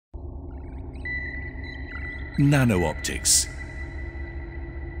nanoOptix.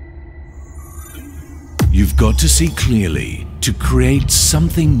 You've got to see clearly. To create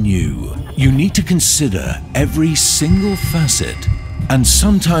something new, you need to consider every single facet and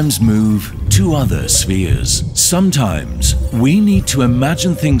sometimes move to other spheres. Sometimes we need to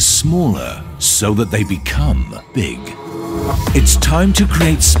imagine things smaller so that they become big. It's time to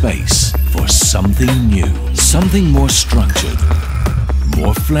create space for something new, something more structured,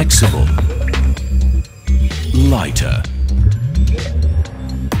 more flexible, lighter.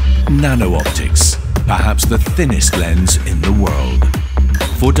 nanoOptix, perhaps the thinnest lens in the world.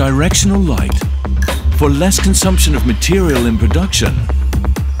 For directional light, for less consumption of material in production,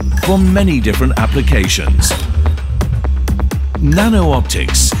 for many different applications.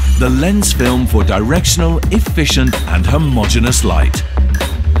 nanoOptix, the lens film for directional, efficient and homogeneous light.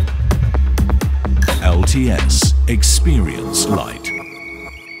 LTS, experience light.